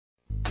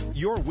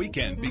Your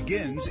weekend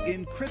begins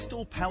in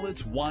Crystal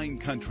Palate's wine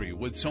country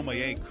with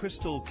sommelier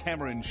Crystal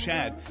Cameron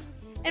Shad.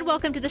 And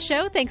welcome to the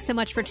show. Thanks so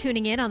much for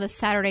tuning in on this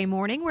Saturday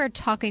morning. We're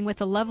talking with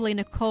the lovely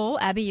Nicole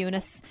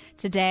Abiunis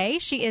today.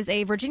 She is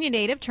a Virginia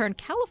native turned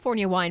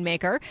California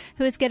winemaker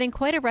who is getting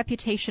quite a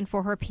reputation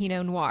for her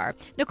Pinot Noir.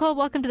 Nicole,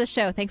 welcome to the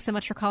show. Thanks so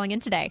much for calling in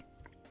today.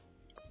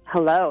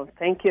 Hello.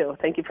 Thank you.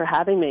 Thank you for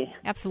having me.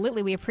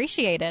 Absolutely. We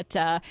appreciate it.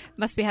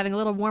 Must be having a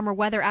little warmer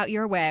weather out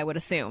your way, I would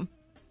assume.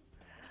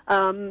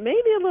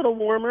 Maybe a little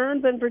warmer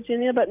than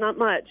Virginia, but not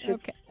much.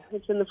 Okay.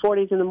 It's in the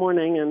 40s in the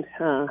morning and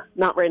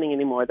not raining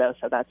anymore, though,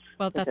 so that's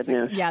good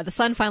news. Yeah, the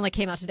sun finally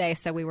came out today,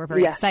 so we were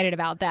very excited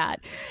about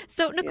that.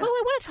 So, Nicole,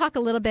 I want to talk a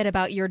little bit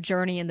about your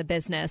journey in the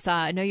business.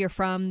 I know you're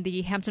from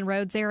the Hampton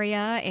Roads area,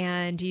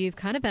 and you've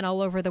kind of been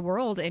all over the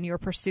world in your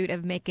pursuit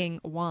of making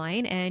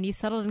wine, and you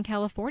settled in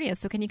California.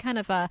 So can you kind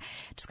of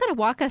just kind of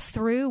walk us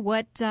through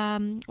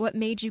what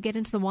made you get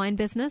into the wine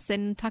business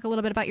and talk a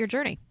little bit about your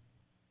journey?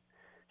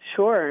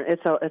 Sure.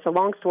 It's a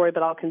long story,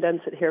 but I'll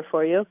condense it here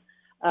for you.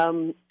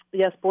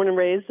 Yes, born and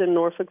raised in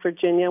Norfolk,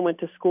 Virginia, went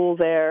to school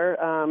there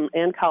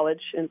and college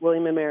at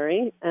William &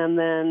 Mary, and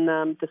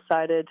then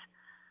decided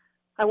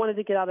I wanted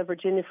to get out of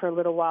Virginia for a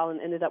little while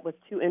and ended up with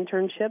two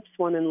internships,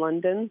 one in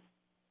London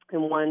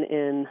and one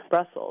in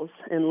Brussels.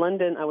 In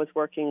London, I was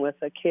working with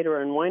a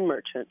caterer and wine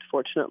merchant,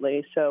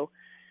 fortunately, so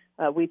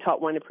we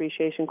taught wine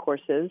appreciation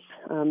courses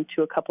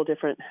to a couple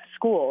different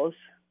schools.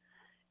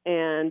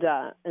 And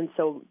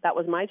so that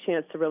was my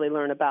chance to really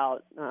learn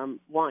about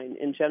wine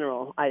in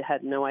general. I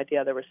had no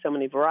idea there were so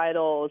many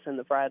varietals, and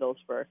the varietals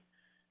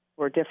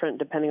were different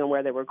depending on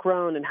where they were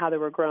grown and how they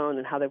were grown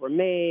and how they were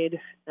made.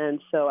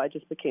 And so I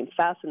just became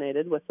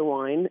fascinated with the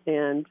wine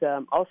and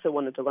also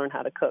wanted to learn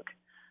how to cook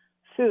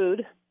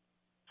food.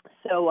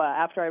 So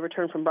after I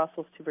returned from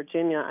Brussels to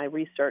Virginia, I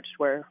researched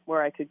where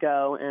I could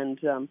go, and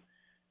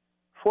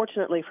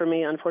fortunately for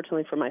me,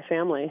 unfortunately for my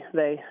family,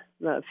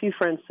 a few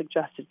friends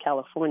suggested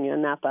California,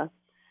 Napa.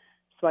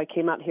 So I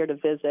came out here to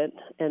visit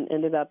and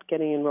ended up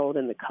getting enrolled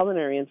in the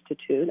Culinary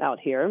Institute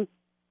out here.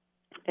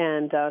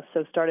 And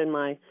so started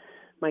my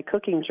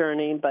cooking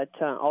journey, but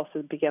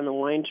also began the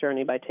wine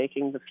journey by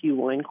taking the few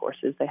wine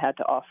courses they had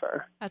to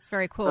offer. That's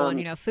very cool.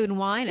 And, food and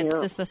wine,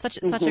 it's just such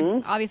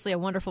a, obviously a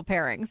wonderful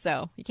pairing.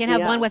 So you can't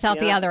have one without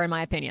the other, in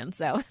my opinion.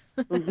 So.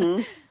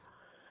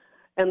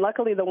 And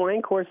luckily the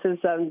wine courses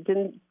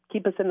didn't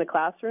keep us in the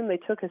classroom. They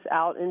took us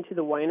out into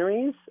the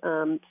wineries.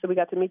 So we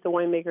got to meet the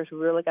winemakers. We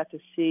really got to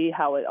see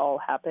how it all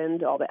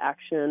happened, all the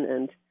action.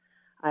 And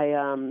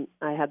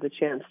I had the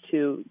chance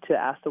to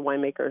ask the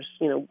winemakers,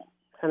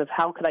 kind of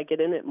how could I get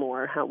in it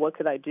more? What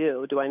could I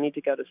do? Do I need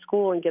to go to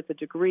school and get the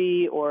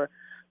degree, or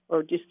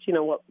just,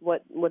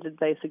 what did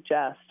they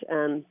suggest?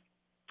 And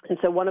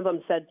so one of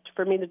them said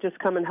for me to just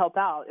come and help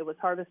out. It was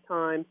harvest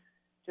time.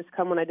 Just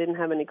come when I didn't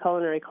have any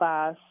culinary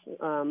class,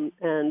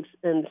 and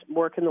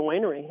work in the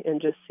winery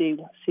and just see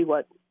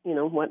what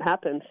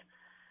happens.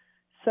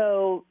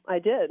 So I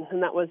did,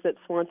 and that was at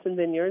Swanson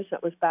Vineyards.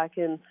 That was back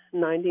in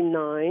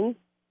 95.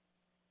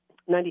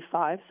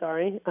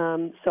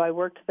 So I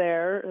worked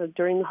there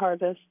during the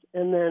harvest,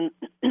 and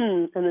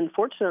then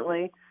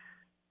fortunately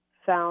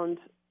found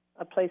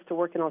a place to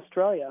work in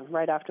Australia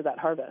right after that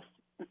harvest.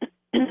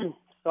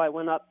 So I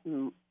went up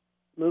and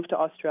moved to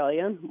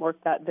Australia,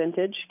 worked that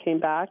vintage, came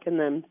back, and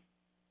then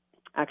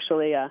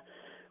actually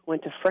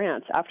went to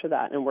France after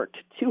that and worked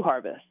two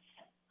harvests.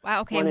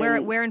 Wow, okay.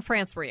 Where in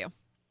France were you?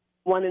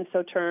 One in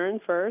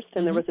Sauternes first,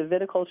 and there was a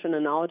viticulture and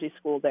enology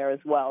school there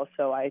as well.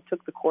 So I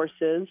took the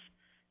courses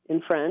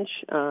in French,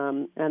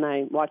 and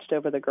I watched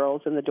over the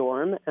girls in the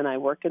dorm, and I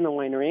worked in the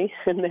winery.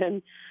 And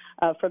then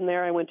from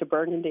there I went to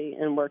Burgundy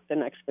and worked the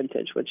next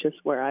vintage, which is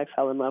where I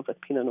fell in love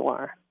with Pinot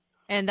Noir.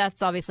 And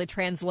that's obviously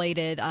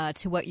translated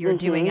to what you're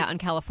doing out in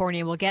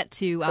California. We'll get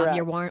to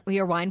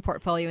your wine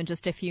portfolio in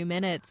just a few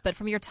minutes. But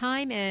from your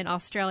time in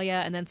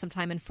Australia and then some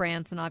time in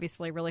France and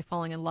obviously really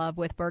falling in love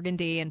with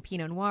Burgundy and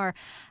Pinot Noir,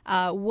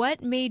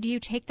 what made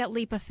you take that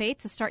leap of faith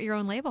to start your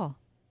own label?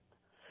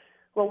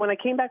 Well, when I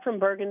came back from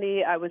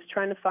Burgundy, I was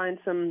trying to find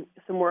some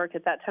work.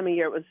 At that time of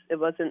year, it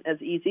wasn't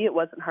as easy. It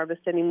wasn't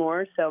harvest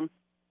anymore. So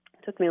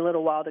it took me a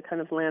little while to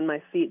kind of land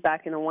my feet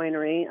back in a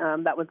winery.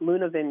 That was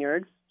Luna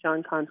Vineyards.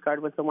 John Consgard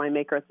was the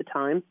winemaker at the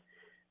time.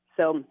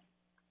 So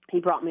he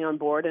brought me on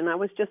board, and I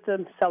was just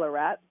a cellar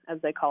rat, as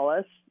they call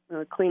us,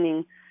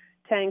 cleaning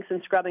tanks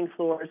and scrubbing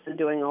floors and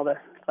doing all the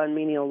fun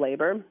menial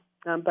labor.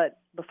 But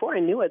before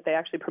I knew it, they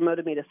actually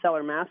promoted me to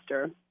cellar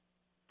master,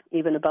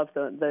 even above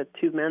the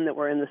two men that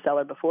were in the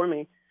cellar before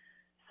me.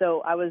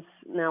 So I was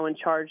now in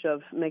charge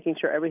of making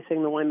sure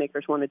everything the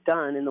winemakers wanted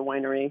done in the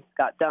winery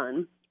got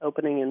done,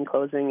 opening and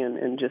closing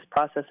and just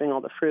processing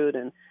all the fruit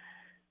and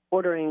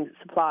ordering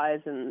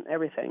supplies and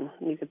everything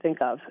you could think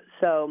of.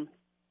 So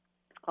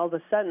all of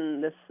a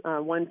sudden, this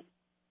one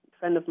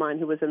friend of mine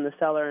who was in the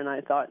cellar, and I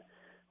thought,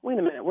 wait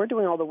a minute, we're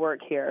doing all the work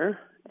here,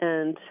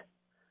 and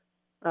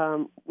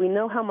we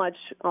know how much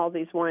all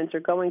these wines are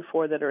going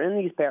for that are in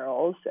these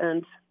barrels,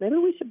 and maybe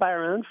we should buy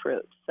our own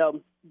fruit.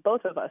 So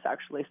both of us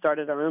actually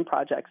started our own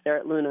projects there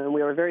at Luna, and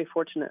we were very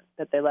fortunate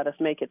that they let us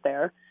make it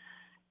there.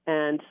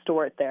 and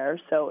store it there.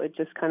 So it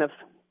just kind of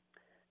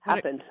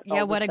happened.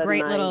 What a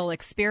great little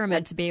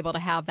experiment to be able to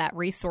have that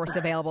resource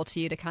available to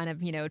you to kind of,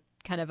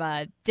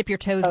 dip your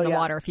toes in the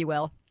water, if you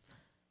will.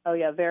 Oh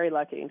yeah, very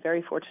lucky,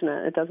 very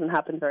fortunate. It doesn't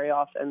happen very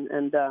often,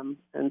 and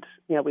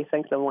we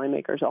thank the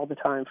winemakers all the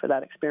time for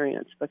that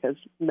experience, because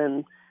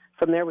then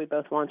from there we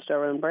both launched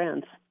our own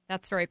brands.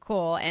 That's very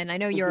cool. And I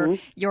know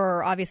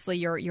your obviously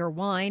your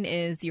wine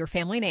is your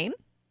family name,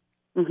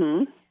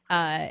 and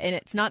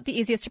it's not the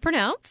easiest to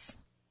pronounce.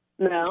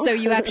 No. So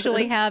you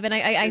actually have, and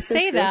I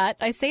say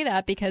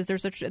that because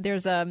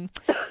there's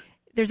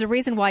a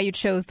reason why you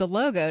chose the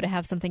logo to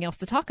have something else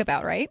to talk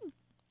about, right?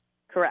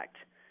 Correct.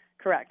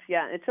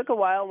 Yeah, it took a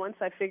while. Once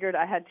I figured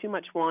I had too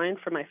much wine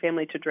for my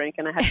family to drink,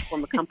 and I had to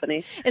form a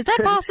company. Is that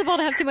possible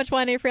to have too much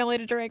wine in your family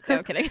to drink?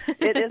 No, kidding.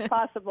 It is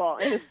possible.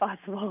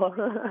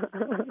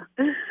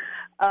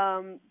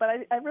 But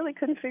I really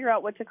couldn't figure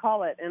out what to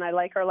call it, and I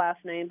like our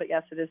last name, but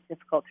yes, it is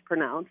difficult to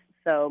pronounce.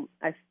 So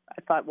I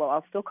thought, well,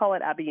 I'll still call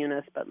it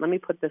Abiunis, but let me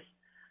put this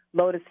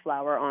lotus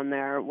flower on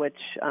there, which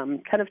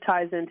kind of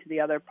ties into the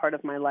other part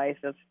of my life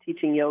of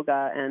teaching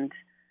yoga and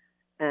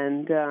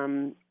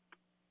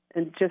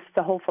just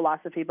the whole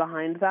philosophy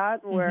behind that,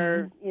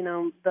 where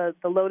the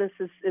lotus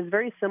is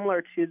very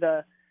similar to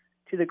the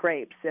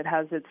grapes. It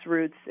has its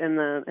roots in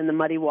the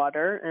muddy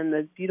water, and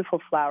the beautiful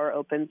flower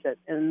opens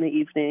in the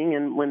evening,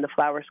 and when the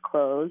flower's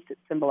closed, it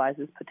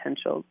symbolizes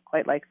potential,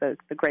 quite like the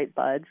grape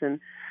buds. And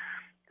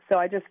so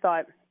I just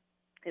thought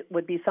it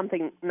would be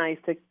something nice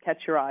to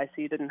catch your eye,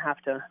 so you didn't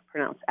have to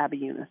pronounce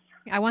Abiunis.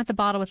 I want the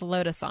bottle with a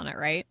lotus on it,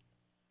 right?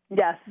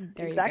 Yes,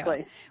 there exactly.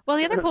 You go. Well,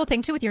 the other cool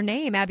thing too with your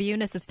name,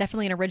 Abiunis, it's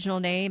definitely an original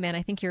name, and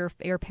I think your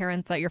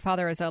parents, your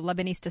father is of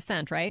Lebanese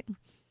descent, right?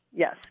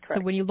 Yes, correct.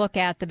 So when you look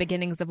at the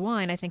beginnings of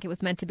wine, I think it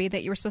was meant to be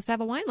that you were supposed to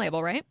have a wine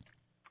label, right?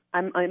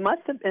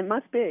 It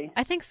must be.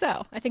 I think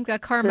so. I think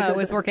karma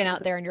was working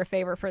out there in your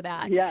favor for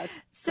that. Yes.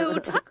 So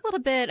talk a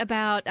little bit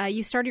about,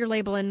 you started your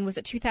label in, was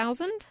it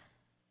 2000?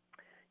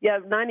 Yeah,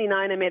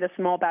 99, I made a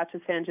small batch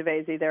of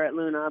Sangiovese there at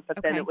Luna,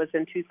 but then it was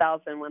in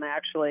 2000 when I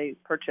actually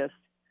purchased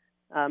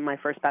my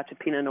first batch of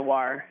Pinot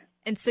Noir.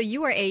 And so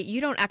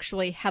you don't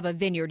actually have a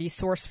vineyard. You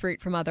source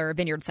fruit from other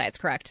vineyard sites,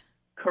 correct?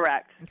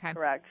 Correct. Okay.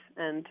 Correct.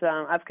 And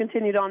I've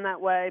continued on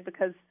that way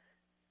because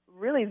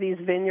really these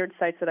vineyard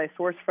sites that I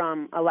source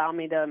from allow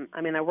me to,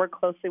 I work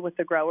closely with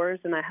the growers,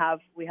 and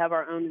we have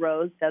our own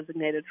rows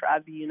designated for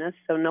Abiunis,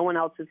 so no one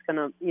else is going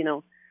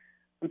to,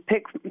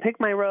 pick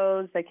my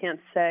rows. They can't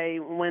say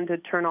when to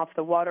turn off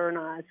the water or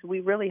not. So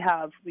we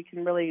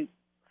can really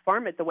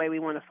farm it the way we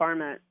want to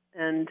farm it,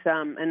 and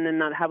then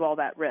not have all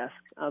that risk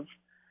of,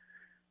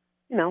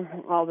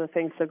 all the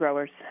things the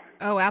growers.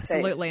 Oh,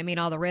 absolutely. Say.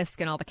 All the risk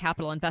and all the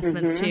capital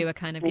investments too. It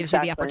kind of gives you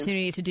the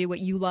opportunity to do what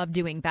you love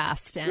doing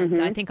best.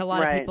 And I think a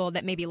lot of people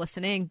that may be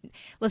listening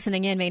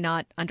in may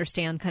not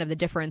understand kind of the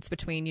difference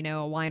between, a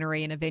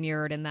winery and a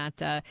vineyard, and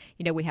that,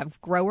 we have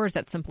growers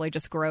that simply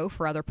just grow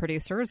for other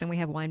producers, and we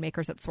have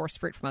winemakers that source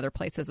fruit from other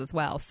places as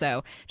well.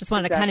 So just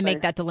wanted to kind of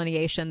make that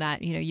delineation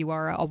that, you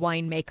are a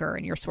winemaker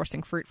and you're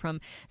sourcing fruit from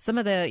some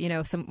of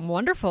the, some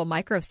wonderful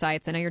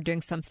microsites. I know you're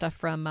doing some stuff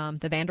from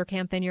the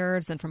Vanderkamp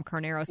vineyards and from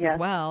Carneros as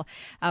well.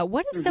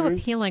 What is so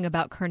appealing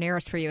about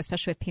Carneros for you,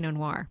 especially with Pinot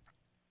Noir?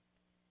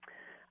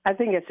 I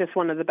think it's just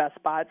one of the best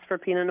spots for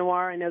Pinot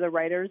Noir. I know the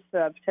writers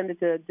have tended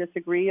to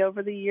disagree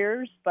over the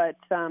years, but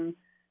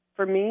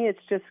for me, it's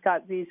just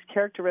got these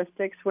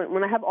characteristics.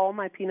 When I have all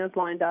my Pinots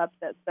lined up,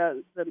 that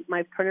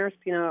my Carneros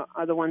Pinot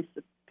are the ones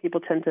that people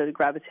tend to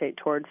gravitate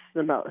towards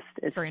the most.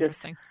 It's very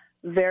interesting.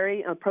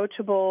 Very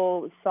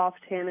approachable, soft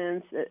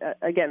tannins.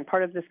 Again,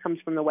 part of this comes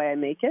from the way I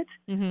make it,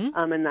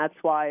 and that's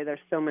why there's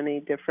so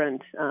many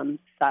different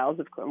styles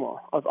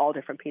of all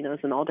different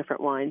Pinots and all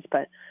different wines.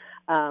 But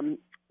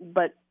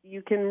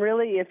you can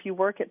really, if you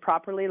work it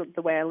properly,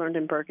 the way I learned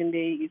in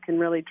Burgundy, you can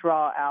really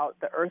draw out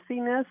the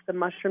earthiness, the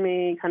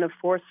mushroomy kind of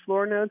forest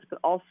floor notes, but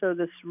also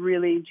this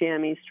really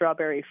jammy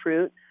strawberry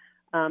fruit,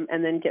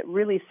 and then get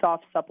really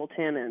soft, supple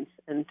tannins.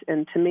 And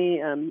to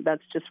me,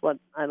 that's just what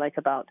I like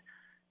about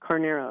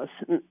Carneros.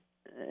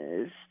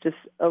 It's just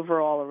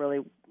overall a really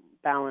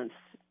balanced,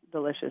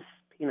 delicious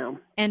Pinot.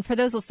 And for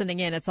those listening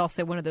in, it's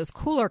also one of those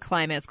cooler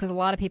climates, because a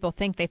lot of people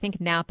think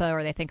Napa,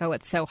 or they think, oh,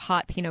 it's so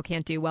hot, Pinot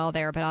can't do well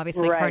there. But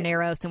obviously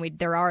Carneros, and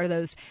there are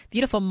those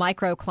beautiful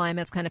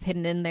microclimates kind of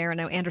hidden in there. I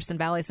know Anderson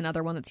Valley is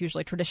another one that's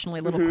usually traditionally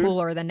a little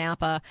cooler than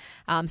Napa.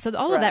 So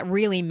all of that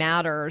really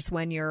matters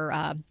when you're,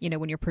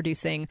 when you're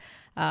producing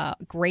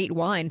great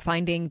wine,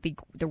 finding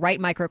the right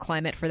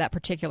microclimate for that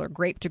particular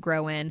grape to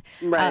grow in.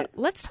 Right.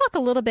 Let's talk a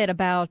little bit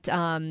about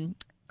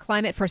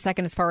climate for a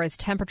second as far as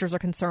temperatures are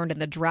concerned and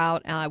the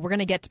drought. We're going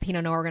to get to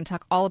Pinot Noir. We're going to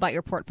talk all about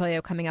your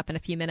portfolio coming up in a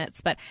few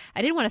minutes. But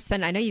I did want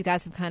to I know you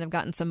guys have kind of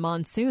gotten some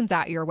monsoons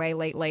out your way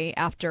lately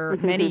after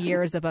many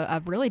years of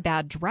a really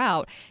bad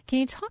drought. Can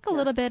you talk a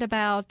little bit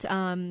about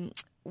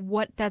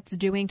what that's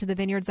doing to the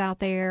vineyards out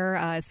there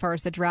as far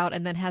as the drought?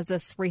 And then has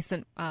this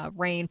recent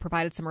rain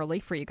provided some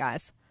relief for you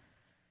guys?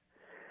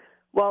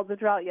 Well, the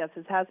drought, yes,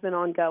 it has been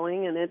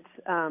ongoing, and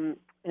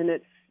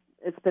it's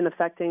it's been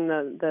affecting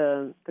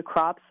the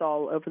crops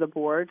all over the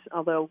board,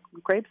 although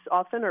grapes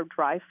often are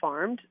dry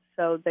farmed,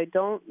 so they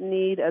don't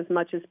need as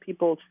much as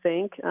people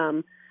think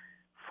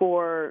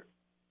for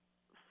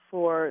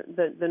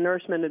the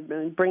nourishment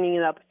and bringing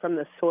it up from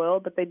the soil,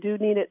 but they do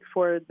need it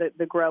for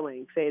the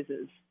growing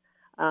phases.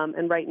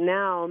 And right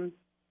now,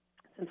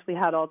 since we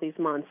had all these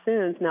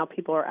monsoons, now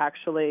people are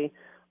actually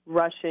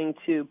rushing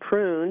to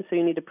prune. So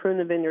you need to prune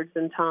the vineyards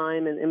in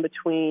time and in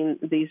between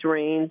these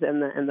rains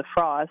and the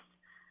frost.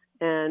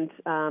 And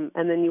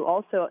then you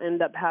also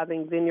end up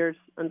having vineyards,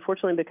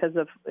 unfortunately, because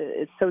of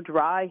it's so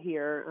dry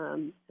here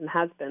and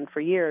has been for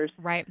years.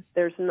 Right.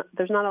 There's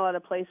not a lot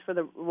of place for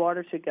the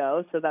water to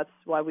go, so that's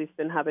why we've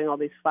been having all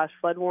these flash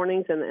flood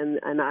warnings.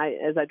 And I,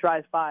 as I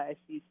drive by, I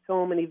see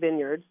so many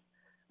vineyards,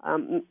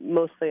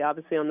 mostly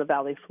obviously on the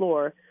valley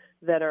floor,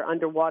 that are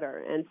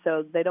underwater, and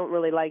so they don't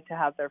really like to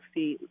have their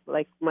feet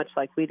much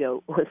like we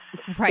do,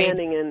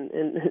 standing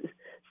in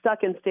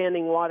stuck in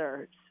standing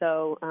water.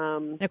 So,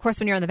 and of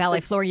course, when you're on the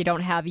valley floor, you don't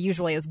have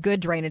usually as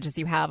good drainage as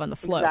you have on the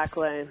slopes.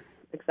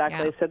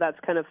 Exactly. Yeah. So that's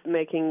kind of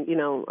making,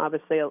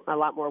 obviously a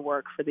lot more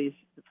work for the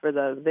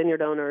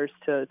vineyard owners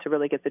to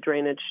really get the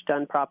drainage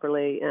done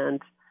properly.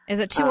 And is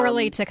it too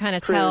early to kind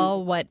of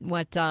tell what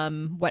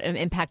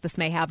impact this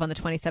may have on the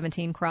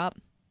 2017 crop?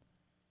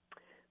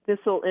 This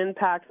will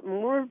impact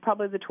more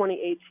probably the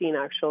 2018,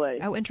 actually.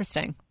 Oh,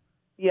 interesting.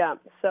 Yeah,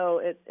 so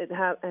it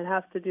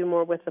has to do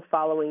more with the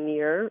following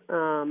year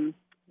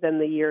than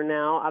the year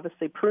now.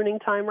 Obviously, pruning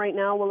time right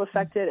now will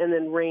affect it, and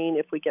then rain,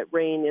 if we get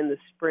rain in the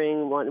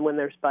spring when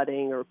there's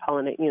budding or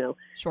pollinate,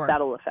 sure,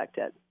 that'll affect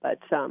it. But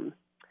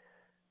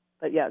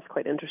yeah, it's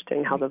quite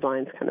interesting how the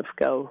vines kind of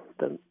go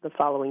the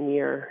following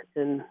year.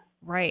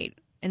 Right.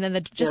 And then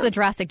the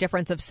drastic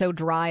difference of so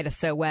dry to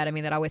so wet, I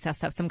mean, that always has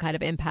to have some kind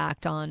of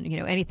impact on,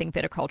 anything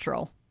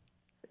viticultural.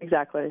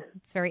 Exactly.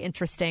 It's very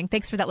interesting.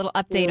 Thanks for that little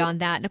update on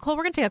that. Nicole,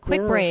 we're going to take a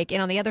quick break,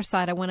 and on the other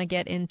side, I want to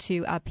get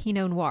into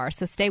Pinot Noir,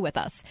 so stay with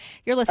us.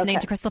 You're listening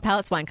to Crystal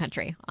Palate's Wine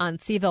Country on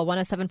Seville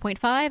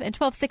 107.5 and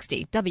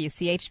 1260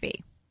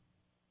 WCHV.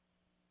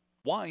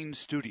 Wine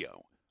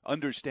Studio,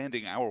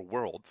 understanding our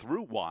world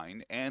through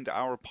wine and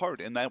our part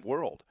in that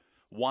world.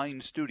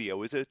 Wine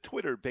Studio is a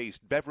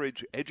Twitter-based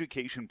beverage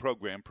education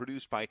program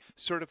produced by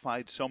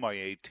certified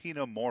sommelier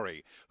Tina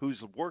Mori,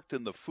 who's worked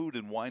in the food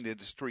and wine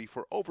industry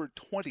for over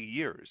 20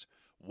 years.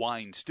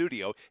 Wine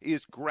Studio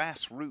is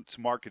grassroots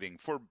marketing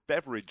for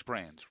beverage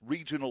brands,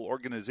 regional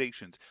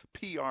organizations,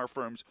 PR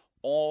firms,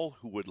 all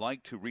who would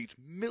like to reach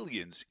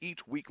millions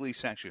each weekly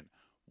session.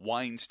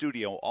 Wine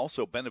Studio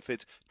also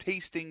benefits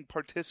tasting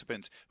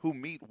participants who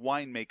meet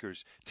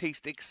winemakers,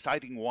 taste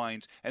exciting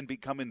wines, and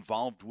become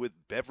involved with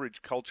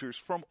beverage cultures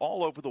from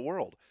all over the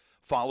world.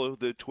 Follow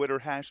the Twitter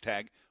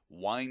hashtag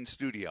Wine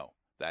Studio.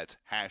 That's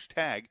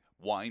hashtag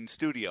Wine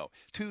Studio.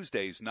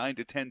 Tuesdays, 9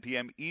 to 10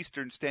 p.m.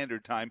 Eastern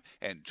Standard Time,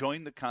 and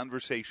join the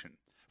conversation.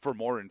 For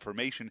more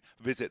information,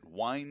 visit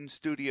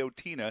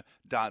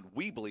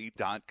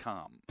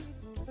winestudiotina.weebly.com.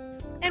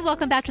 And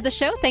welcome back to the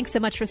show. Thanks so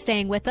much for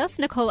staying with us.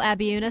 Nicole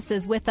Abiunis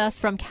is with us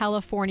from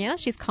California.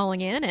 She's calling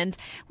in, and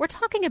we're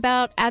talking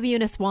about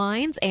Abiunis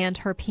wines and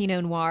her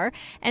Pinot Noir.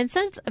 And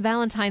since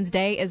Valentine's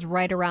Day is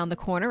right around the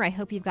corner, I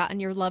hope you've gotten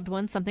your loved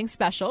one something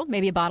special,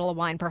 maybe a bottle of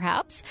wine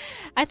perhaps.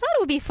 I thought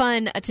it would be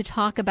fun to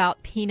talk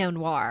about Pinot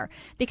Noir,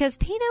 because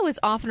Pinot is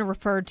often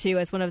referred to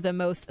as one of the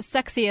most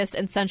sexiest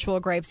and sensual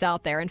grapes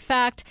out there. In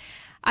fact,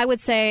 I would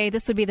say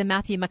this would be the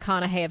Matthew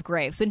McConaughey of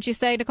grapes. Wouldn't you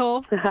say,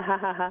 Nicole?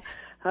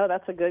 Oh,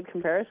 that's a good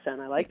comparison.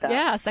 I like that.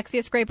 Yeah,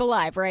 sexiest grape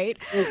alive, right?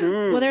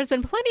 Mm-hmm. Well, there's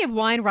been plenty of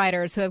wine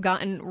writers who have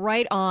gotten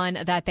right on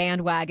that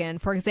bandwagon.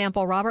 For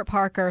example, Robert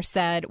Parker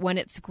said, when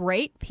it's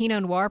great,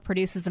 Pinot Noir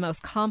produces the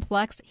most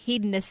complex,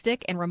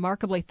 hedonistic, and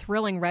remarkably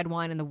thrilling red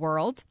wine in the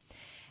world.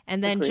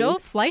 And then Joe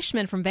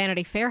Fleischman from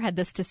Vanity Fair had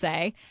this to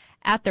say,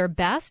 at their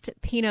best,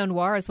 Pinot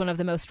Noir is one of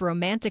the most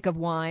romantic of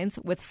wines,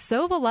 with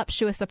so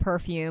voluptuous a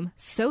perfume,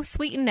 so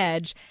sweet an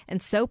edge,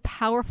 and so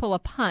powerful a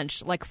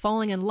punch, like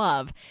falling in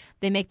love.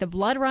 They make the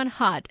blood run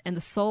hot and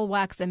the soul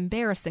wax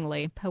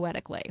embarrassingly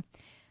poetically.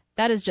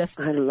 That is just,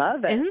 I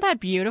love it. Isn't that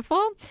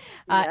beautiful?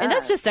 Yes. And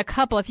that's just a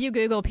couple. If you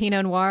Google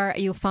Pinot Noir,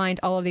 you'll find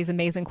all of these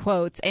amazing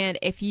quotes. And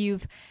if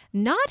you've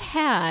not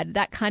had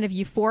that kind of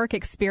euphoric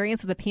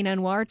experience with a Pinot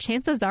Noir,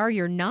 chances are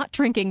you're not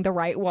drinking the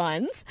right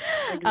ones.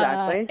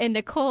 Exactly. And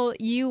Nicole,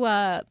 you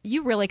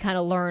really kind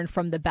of learned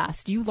from the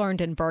best. You learned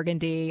in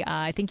Burgundy.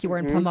 I think you were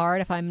in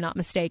Pommard, if I'm not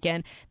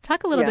mistaken.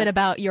 Talk a little bit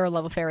about your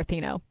love affair with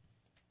Pinot.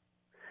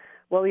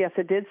 Well, yes,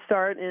 it did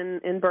start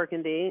in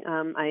Burgundy.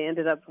 I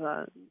ended up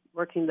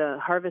working the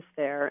harvest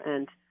there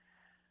and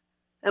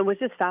was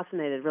just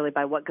fascinated really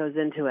by what goes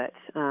into it.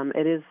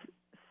 It is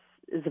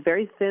a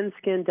very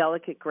thin-skinned,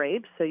 delicate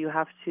grape, so you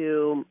have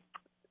to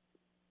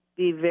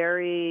be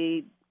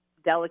very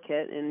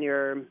delicate in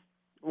your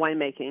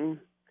winemaking.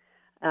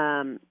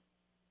 But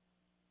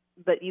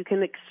you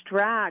can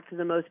extract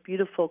the most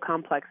beautiful,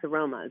 complex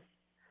aromas.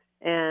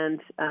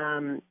 And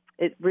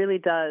it really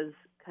does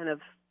kind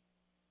of,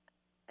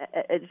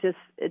 it's just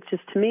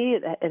to me,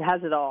 it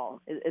has it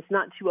all. It's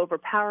not too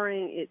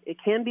overpowering. It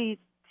can be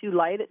too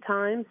light at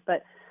times,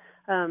 but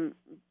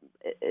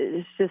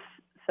it's just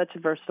such a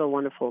versatile,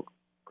 wonderful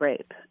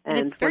grape.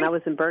 And when I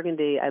was in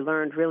Burgundy, I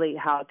learned really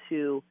how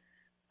to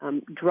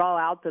draw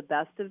out the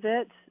best of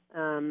it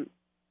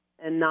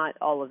and not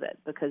all of it,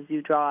 because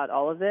you draw out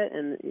all of it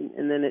and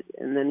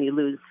then you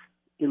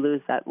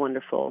lose that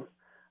wonderful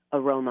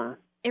aroma.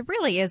 It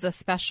really is a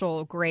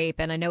special grape,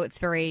 and I know it's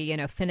very,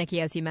 finicky,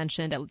 as you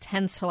mentioned. It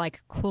tends to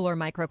like cooler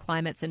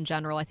microclimates in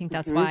general. I think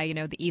that's why,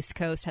 the East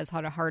Coast has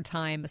had a hard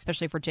time,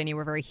 especially Virginia.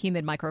 We're very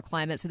humid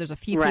microclimate, so there's a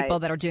few people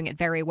that are doing it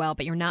very well,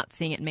 but you're not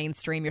seeing it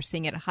mainstream. You're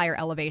seeing it at higher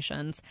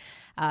elevations.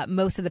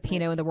 Most of the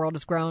Pinot in the world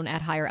is grown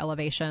at higher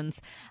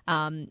elevations.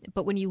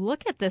 But when you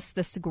look at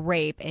this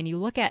grape and you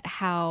look at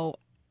how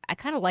I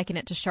kind of liken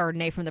it to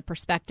Chardonnay from the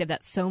perspective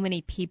that so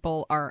many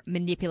people are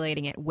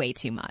manipulating it way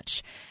too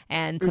much.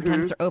 And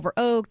sometimes they're over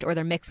oaked or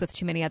they're mixed with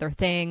too many other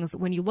things.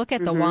 When you look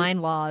at the wine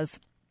laws,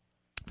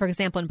 for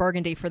example, in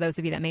Burgundy, for those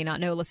of you that may not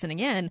know listening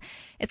in,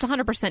 it's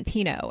 100%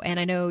 Pinot.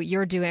 And I know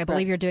I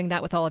believe you're doing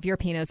that with all of your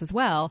Pinots as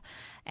well.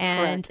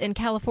 And in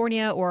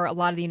California, or a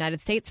lot of the United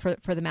States for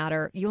the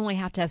matter, you only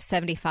have to have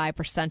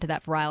 75% of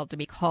that varietal to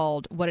be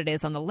called what it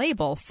is on the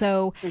label.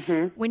 So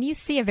when you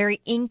see a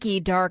very inky,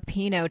 dark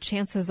Pinot,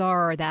 chances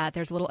are that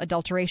there's a little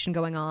adulteration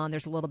going on.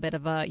 There's a little bit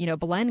of a,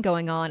 blend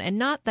going on. And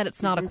not that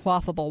it's not a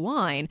quaffable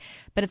wine,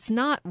 but it's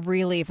not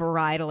really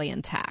varietally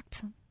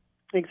intact.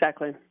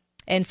 Exactly.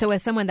 And so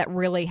as someone that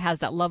really has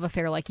that love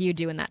affair like you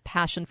do and that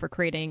passion for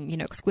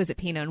creating, exquisite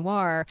Pinot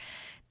Noir,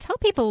 tell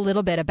people a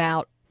little bit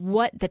about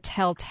what the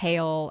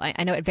telltale,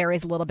 I know it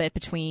varies a little bit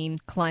between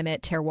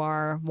climate,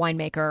 terroir,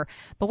 winemaker,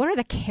 but what are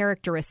the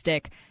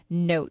characteristic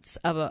notes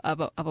of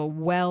a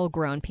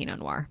well-grown Pinot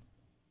Noir?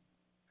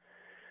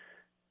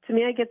 To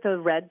me, I get the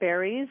red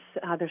berries.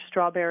 There's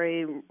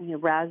strawberry,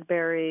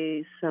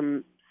 raspberry,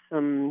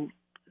 sometimes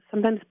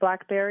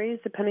blackberries,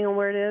 depending on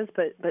where it is,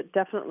 but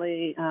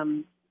definitely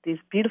these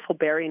beautiful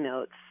berry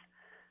notes,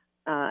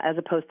 as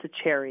opposed to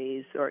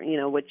cherries or,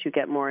 which you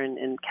get more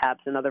in cabs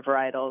and other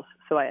varietals.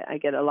 So I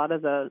get a lot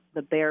of the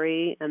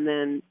berry and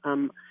then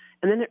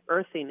the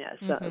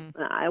earthiness.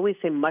 I always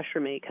say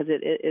mushroomy because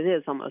it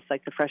is almost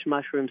like the fresh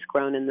mushrooms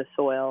grown in the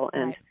soil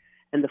and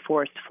the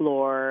forest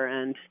floor.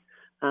 And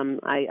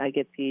I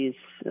get these,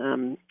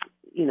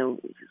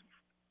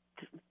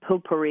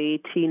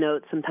 potpourri, tea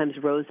notes, sometimes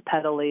rose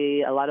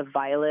petally, a lot of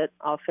violet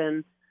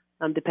often.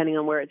 Depending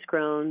on where it's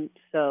grown.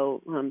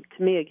 So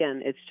to me,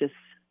 again, it's just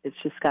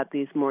got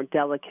these more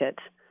delicate,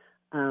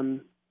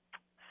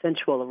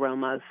 sensual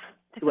aromas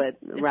to it,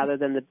 rather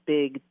than the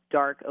big,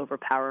 dark,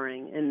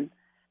 overpowering.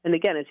 And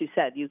again, as you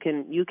said, you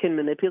can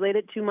manipulate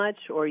it too much,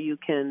 or you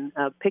can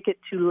pick it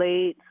too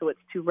late, so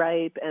it's too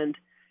ripe, and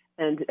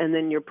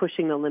then you're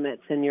pushing the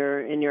limits, and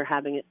you're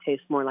having it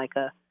taste more like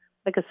a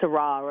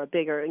Syrah or a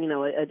bigger,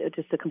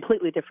 just a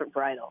completely different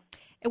varietal.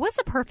 What's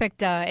the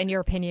perfect, in your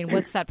opinion,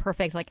 what's that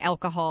perfect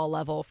alcohol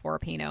level for a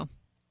Pinot?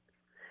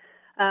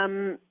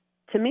 To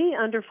me,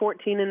 under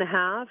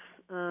 14.5.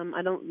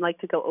 I don't like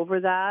to go over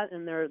that,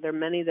 and there are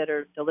many that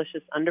are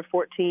delicious under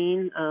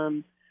 14.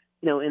 In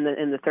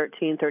the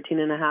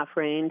 13.5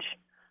 range.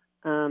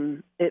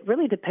 It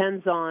really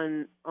depends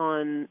on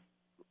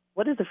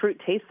what does the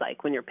fruit taste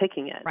like when you're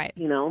picking it, right?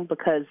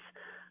 Because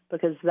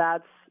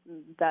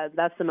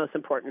that's the most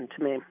important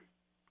to me.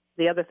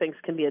 The other things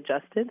can be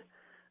adjusted,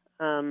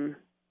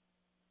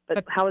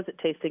 but how is it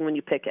tasting when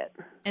you pick it?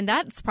 And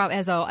that's probably,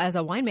 as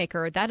a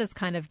winemaker, that is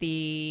kind of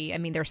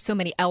there's so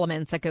many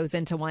elements that goes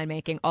into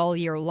winemaking all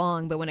year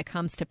long, but when it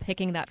comes to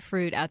picking that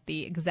fruit at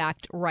the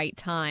exact right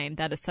time,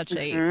 that is such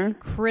a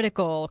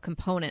critical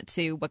component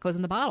to what goes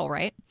in the bottle,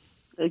 right?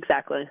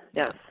 Exactly,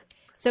 yes.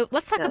 So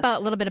let's talk a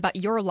little bit about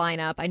your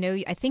lineup.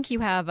 I think you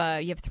have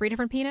 3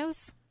 different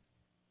Pinots?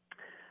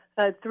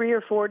 3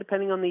 or 4,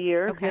 depending on the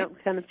year. Okay. It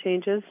kind of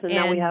changes. And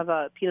now we have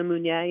a Pinot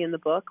Meunier in the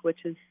book, which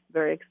is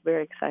very,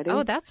 very exciting.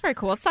 Oh, that's very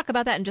cool. Let's talk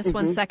about that in just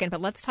 1 second. But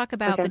let's talk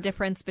about the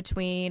difference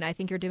between, I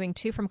think you're doing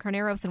 2 from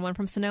Carneros and 1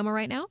 from Sonoma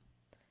right now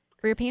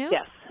for your Pinots?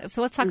 Yes.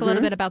 So let's talk a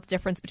little bit about the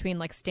difference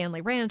between Stanley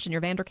Ranch and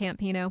your Vanderkamp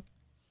Pinot.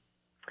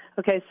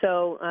 Okay,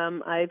 so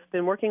I've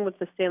been working with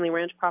the Stanley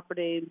Ranch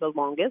property the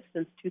longest,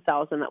 since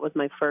 2000. That was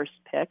my first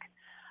pick.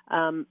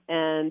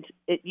 And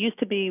it used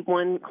to be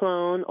one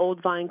clone,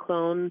 old vine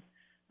clone,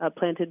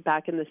 planted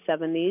back in the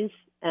 70s,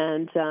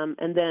 and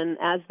then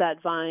as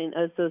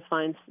those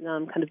vines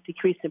kind of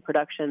decreased in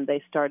production,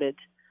 they started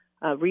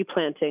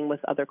replanting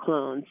with other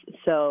clones.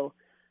 So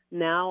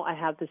now I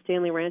have the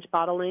Stanley Ranch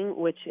bottling,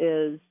 which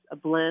is a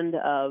blend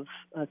of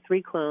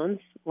 3 clones,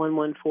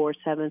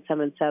 114,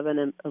 777,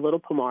 and a little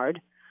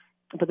Pommard.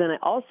 But then I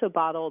also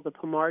bottle the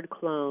Pommard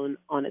clone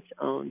on its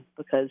own,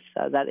 because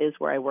that is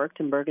where I worked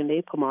in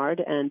Burgundy,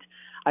 Pommard. And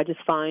I just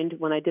find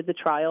when I did the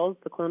trials,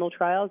 the clonal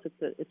trials,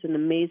 it's an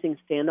amazing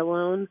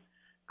standalone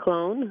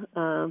clone,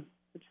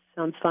 which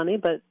sounds funny,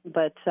 but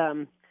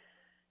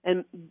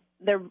and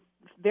there are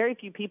very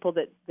few people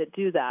that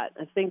do that.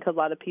 I think a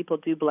lot of people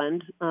do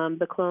blend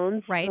the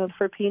clones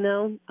for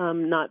Pinot,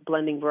 not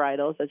blending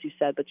varietals, as you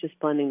said, but just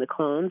blending the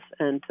clones.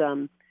 And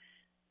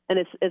and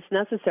it's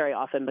necessary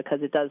often because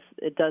it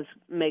does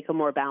make a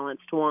more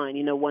balanced wine.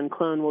 You know, one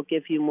clone will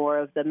give you more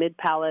of the mid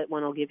palate,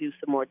 one will give you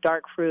some more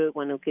dark fruit,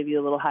 one will give you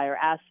a little higher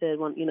acid.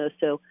 One, you know,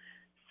 so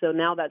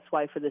now that's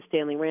why for the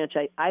Stanley Ranch,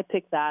 I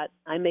pick that.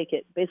 I make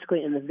it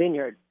basically in the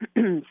vineyard.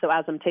 So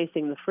as I'm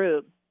tasting the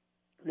fruit,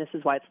 this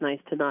is why it's nice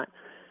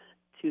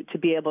to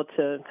be able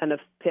to kind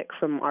of pick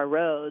from our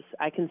rows.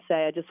 I can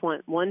say I just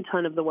want 1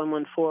 ton of the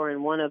 114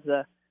 and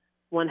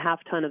 1/2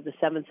 ton of the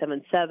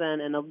 777,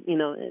 and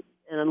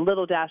a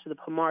little dash of the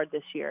Pommard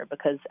this year,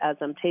 because as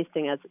I'm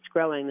tasting as it's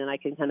growing, then I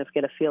can kind of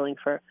get a feeling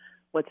for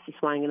what's this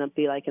wine going to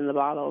be like in the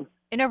bottle.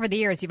 And over the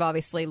years, you've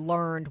obviously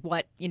learned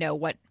what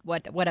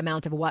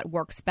amount of what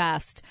works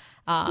best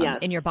Yes.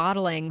 in your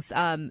bottlings.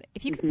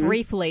 If you could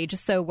briefly,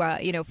 just so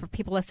for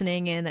people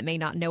listening in that may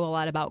not know a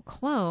lot about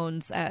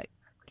clones,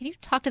 can you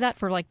talk to that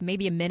for like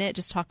maybe a minute?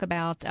 Just talk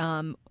about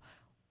not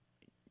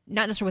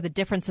necessarily what the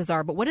differences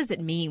are, but what does it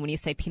mean when you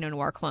say Pinot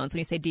Noir clones, when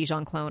you say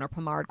Dijon clone or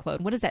Pommard clone?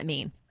 What does that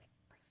mean?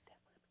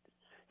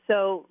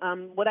 So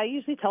what I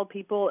usually tell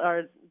people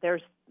are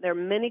there are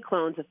many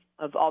clones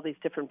of all these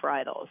different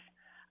varietals.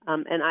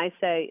 And I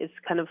say it's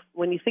kind of,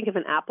 when you think of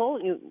an apple,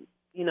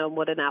 you know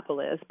what an apple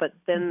is, but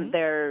then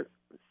there are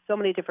so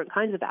many different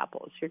kinds of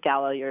apples. Your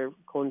Gala, your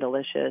Golden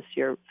Delicious,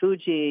 your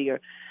Fuji,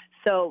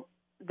 so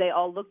they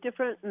all look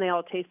different and they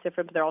all taste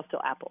different, but they're all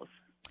still apples.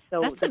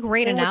 So that's a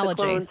great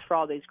analogy. The clones for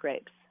all these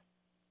grapes.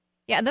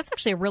 Yeah, and that's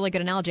actually a really good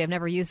analogy. I've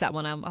never used that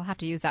one. I'll have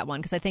to use that one,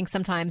 because I think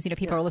sometimes,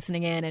 people are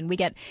listening in and we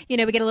get a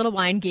little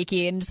wine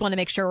geeky, and just want to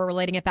make sure we're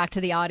relating it back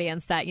to the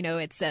audience that,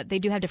 it's they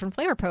do have different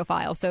flavor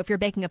profiles. So if you're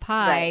baking a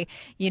pie,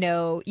 you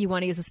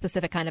want to use a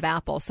specific kind of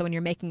apple. So when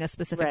you're making a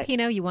specific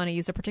Pinot, you want to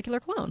use a particular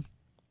clone.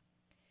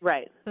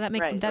 Right. So that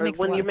makes when a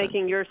lot you're of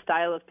making sense. your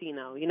style of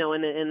Pinot,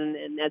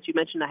 and as you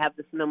mentioned, I have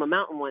the Sonoma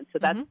Mountain one. So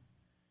that's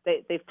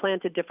they've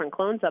planted different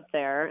clones up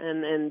there,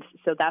 and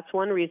so that's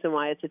one reason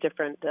why it's a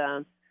different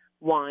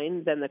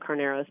wine than the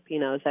Carneros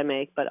Pinots I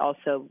make, but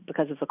also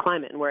because of the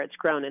climate and where it's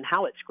grown and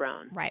how it's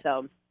grown. Right.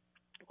 So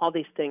all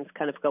these things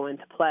kind of go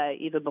into play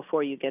even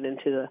before you get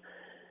into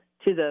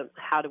the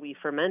how do we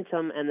ferment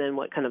them, and then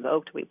what kind of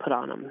oak do we put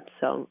on them.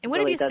 So and what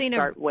really have you seen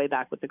start way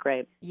back with the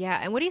grape. Yeah,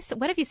 and what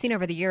have you seen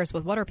over the years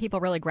with what are people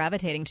really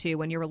gravitating to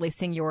when you're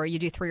releasing you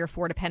do 3 or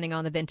 4 depending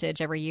on the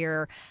vintage every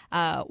year?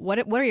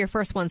 What are your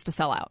first ones to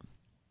sell out?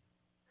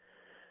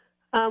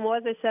 Well,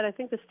 as I said, I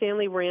think the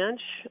Stanley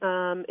Ranch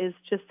is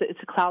it's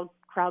a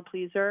crowd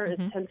pleaser.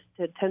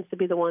 It tends to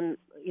be the one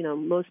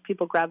most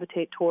people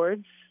gravitate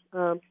towards.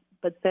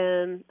 But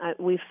then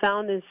we've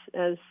found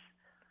as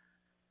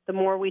the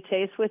more we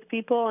taste with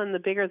people and the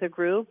bigger the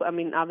group, I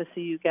mean,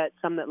 obviously you get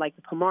some that like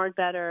the Pommard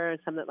better,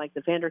 some that like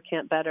the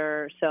Vanderkamp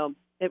better. So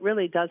it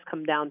really does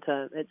come down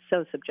to, it's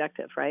so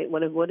subjective, right? What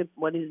do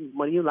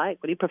you like?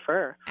 What do you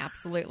prefer?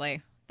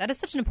 Absolutely. That is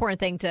such an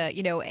important thing to,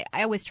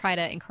 I always try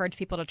to encourage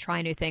people to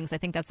try new things. I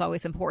think that's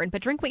always important.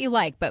 But drink what you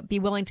like, but be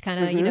willing to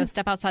kind of,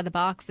 step outside the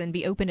box and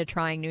be open to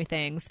trying new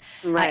things.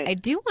 Right. I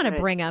do want to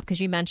bring up,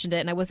 because you mentioned it,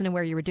 and I wasn't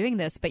aware you were doing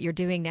this, but you're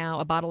doing now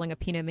a bottling of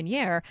Pinot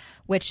Meunier,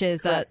 which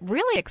is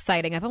really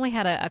exciting. I've only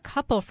had a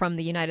couple from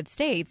the United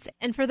States.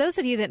 And for those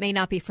of you that may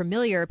not be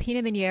familiar,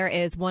 Pinot Meunier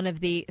is one of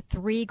the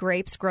 3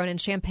 grapes grown in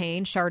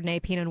Champagne,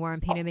 Chardonnay, Pinot Noir,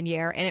 and Pinot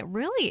Meunier. And it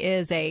really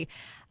is a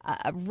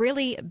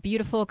really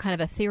beautiful kind of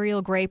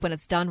ethereal grape when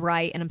it's done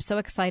right. And I'm so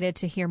excited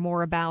to hear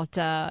more about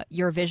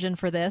your vision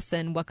for this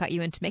and what got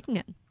you into making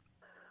it.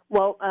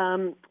 Well,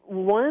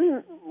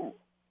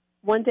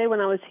 one day when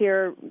I was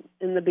here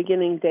in the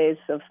beginning days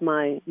of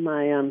my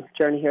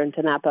journey here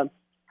into Napa,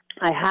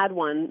 I had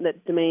one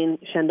that Domaine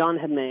Chandon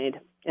had made,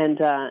 and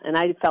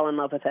I fell in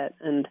love with it.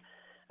 And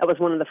that was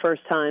one of the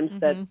first times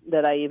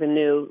that I even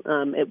knew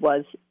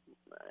it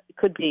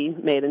could be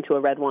made into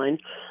a red wine.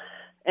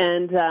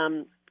 And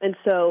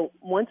so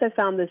once I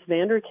found this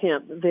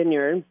Vanderkamp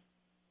vineyard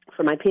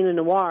for my Pinot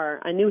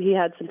Noir, I knew he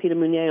had some Pinot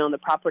Meunier on the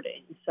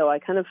property. So I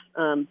kind of,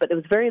 but it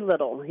was very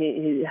little.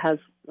 He has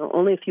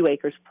only a few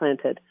acres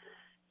planted.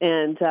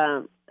 And,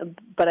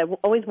 but I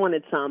always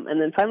wanted some.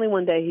 And then finally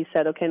one day he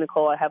said, okay,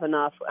 Nicole, I have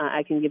enough.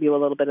 I can give you a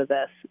little bit of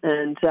this.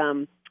 And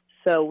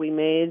so we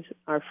made,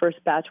 our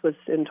first batch was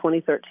in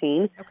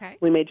 2013. Okay.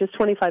 We made just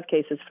 25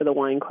 cases for the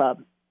wine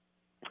club.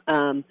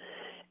 And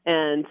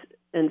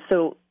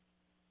so,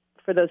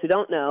 for those who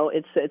don't know,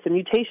 it's a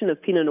mutation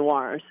of Pinot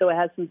Noir. So it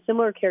has some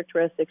similar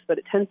characteristics, but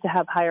it tends to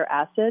have higher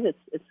acid.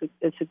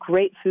 It's a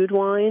great food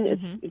wine.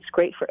 It's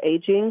great for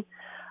aging.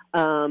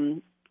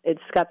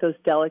 It's got those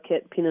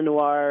delicate Pinot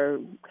Noir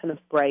kind of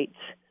bright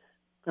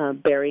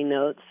berry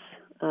notes.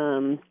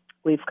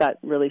 We've got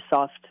really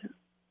soft,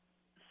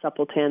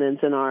 supple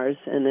tannins in ours,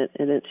 and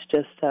it's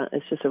just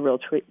a real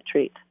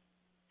treat.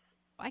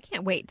 I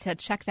can't wait to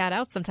check that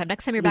out sometime.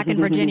 Next time you're back in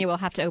Virginia, we'll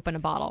have to open a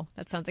bottle.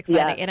 That sounds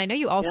exciting. Yeah. And I know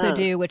you also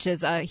do, which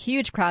is a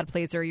huge crowd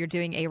pleaser, you're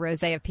doing a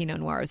rosé of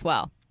Pinot Noir as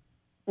well.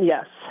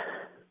 Yes,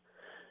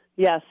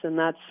 and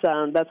that's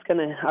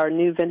our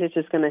new vintage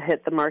is gonna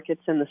hit the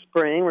markets in the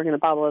spring. We're gonna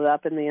bottle it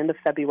up in the end of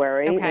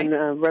February. Okay. And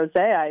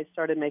rosé I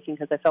started making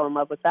because I fell in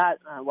love with that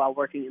while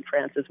working in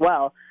France as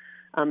well.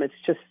 It's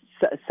just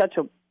such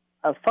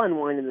a fun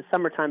wine in the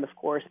summertime, of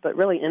course, but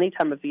really any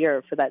time of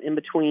year for that in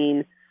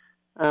between.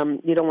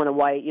 You don't want a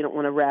white, you don't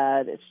want a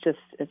red. It's just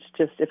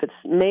if it's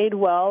made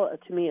well,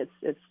 to me,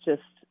 it's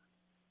just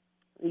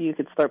you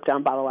could slurp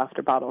down bottle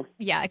after bottle.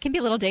 Yeah, it can be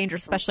a little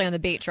dangerous, especially on the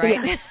beach,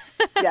 right?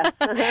 Yeah.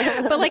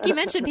 But like you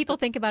mentioned, people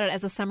think about it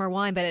as a summer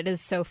wine, but it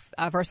is so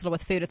versatile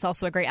with food. It's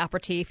also a great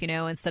aperitif,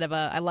 instead of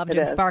I love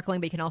doing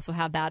sparkling, but you can also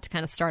have that to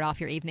kind of start off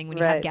your evening when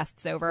you have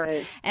guests over.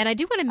 Right. And I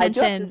do want to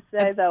mention... I do have to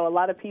say, though, a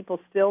lot of people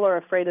still are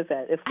afraid of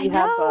it. If we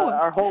have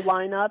our whole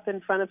lineup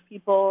in front of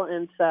people,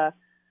 and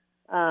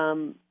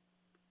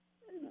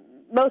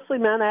mostly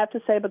men, I have to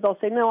say, but they'll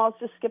say, no, I'll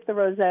just skip the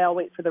rosé, I'll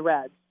wait for the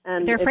red.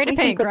 And they're afraid of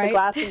pink, put right? The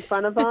glass in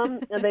front of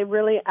them, and they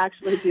really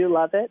actually do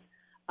love it.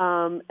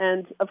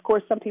 And, of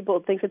course, some people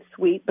think it's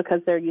sweet because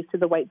they're used to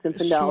the white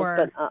Zinfandels,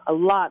 sure. but a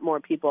lot more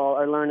people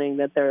are learning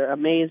that there are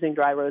amazing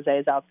dry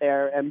rosés out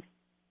there. And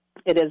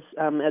it is,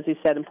 as you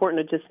said,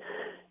 important to just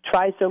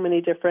try so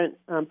many different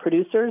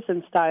producers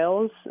and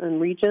styles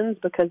and regions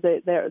because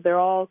they're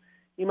all...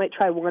 You might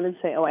try one and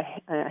say, oh,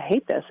 I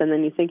hate this, and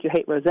then you think you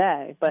hate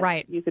rosé.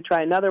 But you could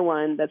try another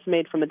one that's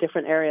made from a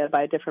different area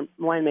by a different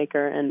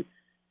winemaker, and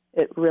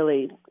it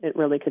really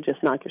could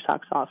just knock your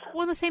socks off.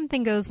 Well, the same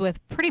thing goes with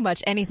pretty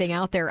much anything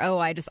out there. Oh,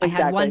 I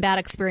had one bad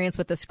experience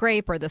with this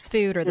grape or this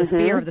food or this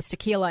beer or this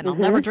tequila, and I'll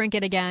never drink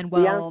it again.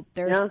 Well,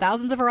 there's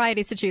thousands of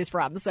varieties to choose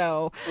from.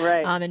 So,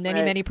 and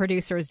many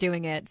producers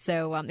doing it.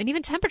 So, and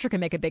even temperature can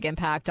make a big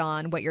impact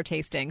on what you're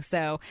tasting.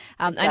 So,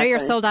 I know you're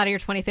sold out of your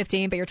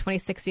 2015, but your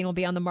 2016 will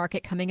be on the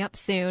market coming up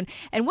soon.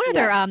 And one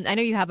other, I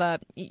know you have a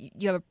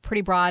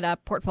pretty broad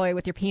portfolio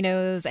with your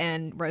Pinots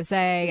and Rosé,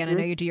 and I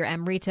know you do your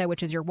Amrita,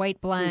 which is your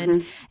white blend.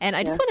 And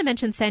I just want to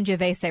mention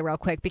Sangiovese real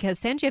quick,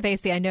 because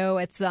Sangiovese, I know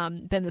it's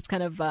been this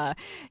kind of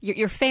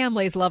your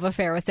family's love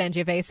affair with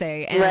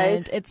Sangiovese.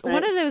 And it's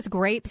one of those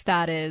grapes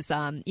that is,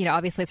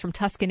 obviously it's from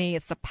Tuscany.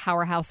 It's the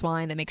powerhouse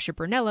wine that makes your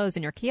Brunellos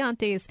and your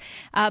Chiantis.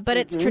 But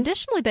it's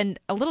traditionally been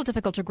a little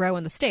difficult to grow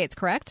in the States,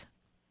 correct?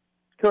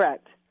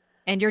 Correct.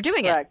 And you're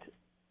doing it.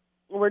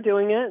 We're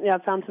doing it. Yeah,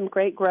 I found some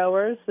great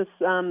growers. This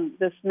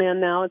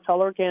man now, it's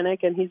all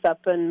organic, and he's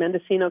up in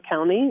Mendocino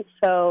County.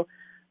 So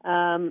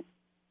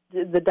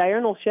the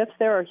diurnal shifts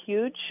there are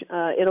huge.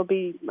 It'll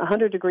be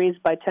 100 degrees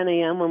by 10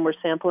 a.m. when we're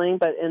sampling,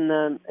 but in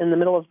the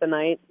middle of the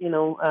night,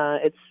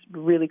 it's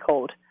really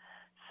cold.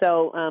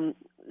 So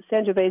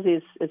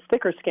Sangiovese is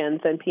thicker skinned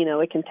than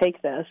Pinot. It can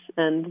take this,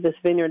 and this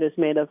vineyard is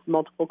made of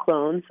multiple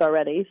clones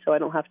already, so I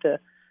don't have to.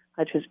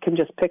 I can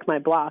just pick my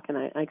block, and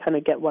I kind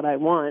of get what I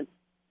want.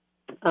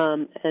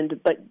 But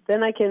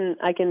then I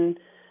can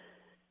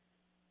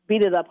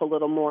beat it up a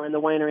little more in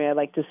the winery, I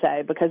like to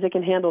say, because it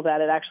can handle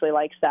that. It actually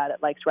likes that.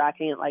 It likes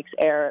racking. It likes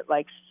air. It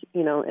likes,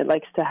 it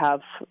likes to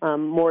have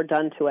more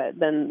done to it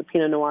than the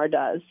Pinot Noir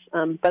does.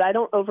 But I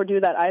don't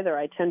overdo that either.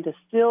 I tend to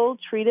still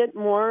treat it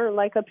more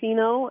like a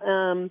Pinot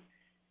and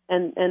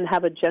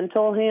have a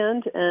gentle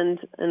hand. And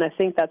I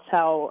think that's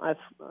how I've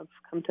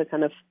come to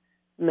kind of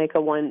make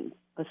a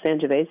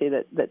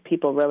Sangiovese that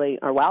people really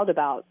are wowed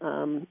about.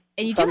 And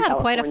you do have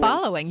quite a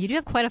following. You do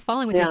have quite a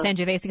following with your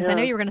Sangiovese, because I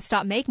know you were going to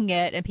stop making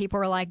it, and people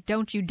were like,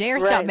 "Don't you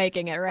dare stop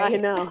making it!" Right?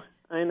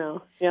 I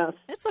know. Yes,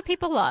 it's what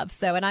people love.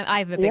 So, and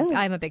I'm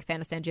a big fan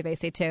of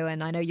Sangiovese too.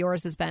 And I know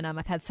yours has been.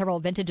 I've had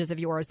several vintages of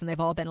yours, and they've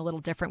all been a little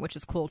different, which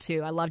is cool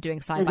too. I love doing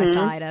side by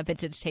side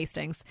vintage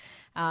tastings.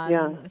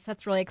 So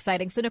that's really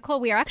exciting. So, Nicole,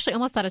 we are actually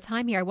almost out of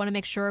time here. I want to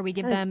make sure we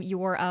give them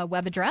your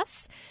web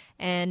address.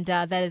 And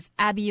that is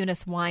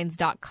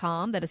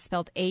AbiounissWines.com. That is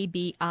spelled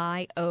ABIOUNESS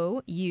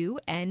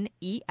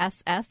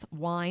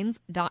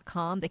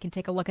wines.com. They can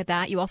take a look at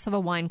that. You also have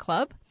a wine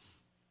club.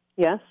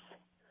 Yes.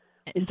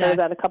 We started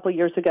that a couple of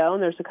years ago,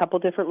 and there's a couple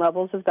different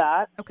levels of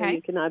that. Okay. So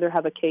you can either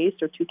have a case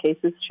or 2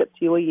 cases shipped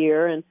to you a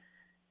year, and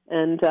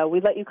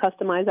we let you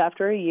customize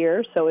after a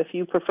year. So if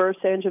you prefer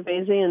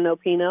Sangiovese and no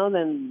Pinot,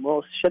 then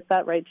we'll ship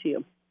that right to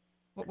you.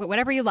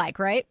 Whatever you like,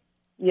 right?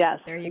 Yes,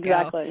 there you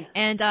exactly. Go.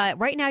 And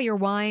right now your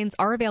wines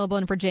are available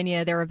in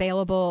Virginia. They're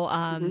available,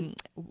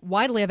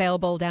 widely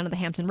available down in the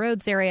Hampton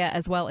Roads area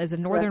as well as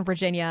in Northern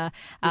Virginia.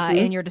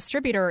 And your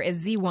distributor is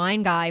Z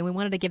Wine Guy. And we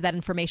wanted to give that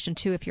information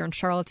too if you're in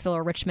Charlottesville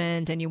or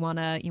Richmond and you want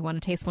to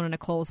taste one of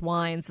Nicole's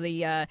wines.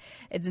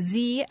 It's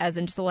Z, as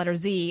in just the letter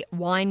Z,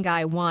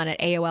 wineguy1 at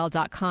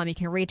AOL.com. You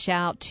can reach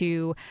out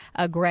to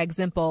Greg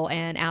Zimpel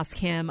and ask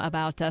him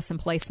about some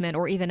placement,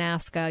 or even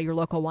ask your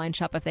local wine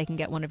shop if they can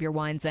get one of your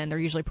wines in. They're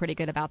usually pretty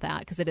good about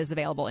that, because it is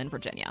available in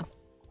Virginia.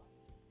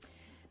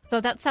 So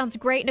that sounds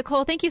great.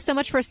 Nicole, thank you so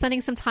much for spending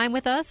some time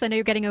with us. I know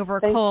you're getting over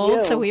a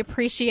cold, so we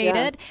appreciate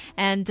it.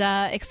 And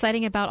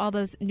exciting about all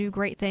those new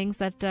great things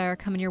that are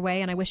coming your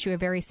way. And I wish you a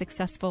very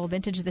successful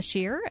vintage this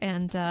year.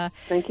 And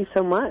thank you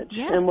so much.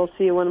 Yes. And we'll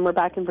see you when we're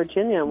back in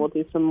Virginia. And we'll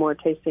do some more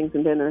tastings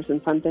and dinners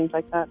and fun things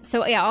like that.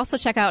 So, also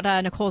check out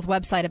Nicole's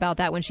website about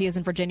that. When she is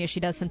in Virginia, she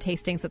does some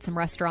tastings at some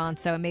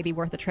restaurants. So it may be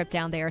worth a trip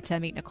down there to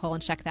meet Nicole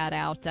and check that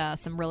out.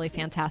 Some really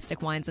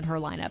fantastic wines in her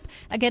lineup.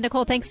 Again,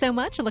 Nicole, thanks so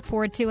much. I look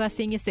forward to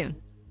seeing you soon.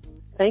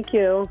 Thank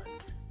you.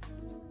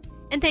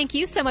 And thank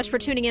you so much for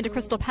tuning into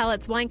Crystal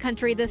Palate's Wine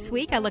Country this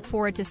week. I look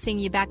forward to seeing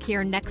you back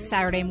here next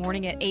Saturday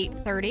morning at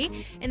 8:30.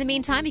 In the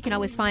meantime, you can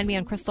always find me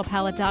on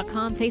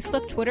crystalpalate.com,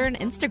 Facebook, Twitter, and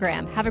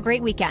Instagram. Have a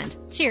great weekend.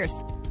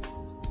 Cheers.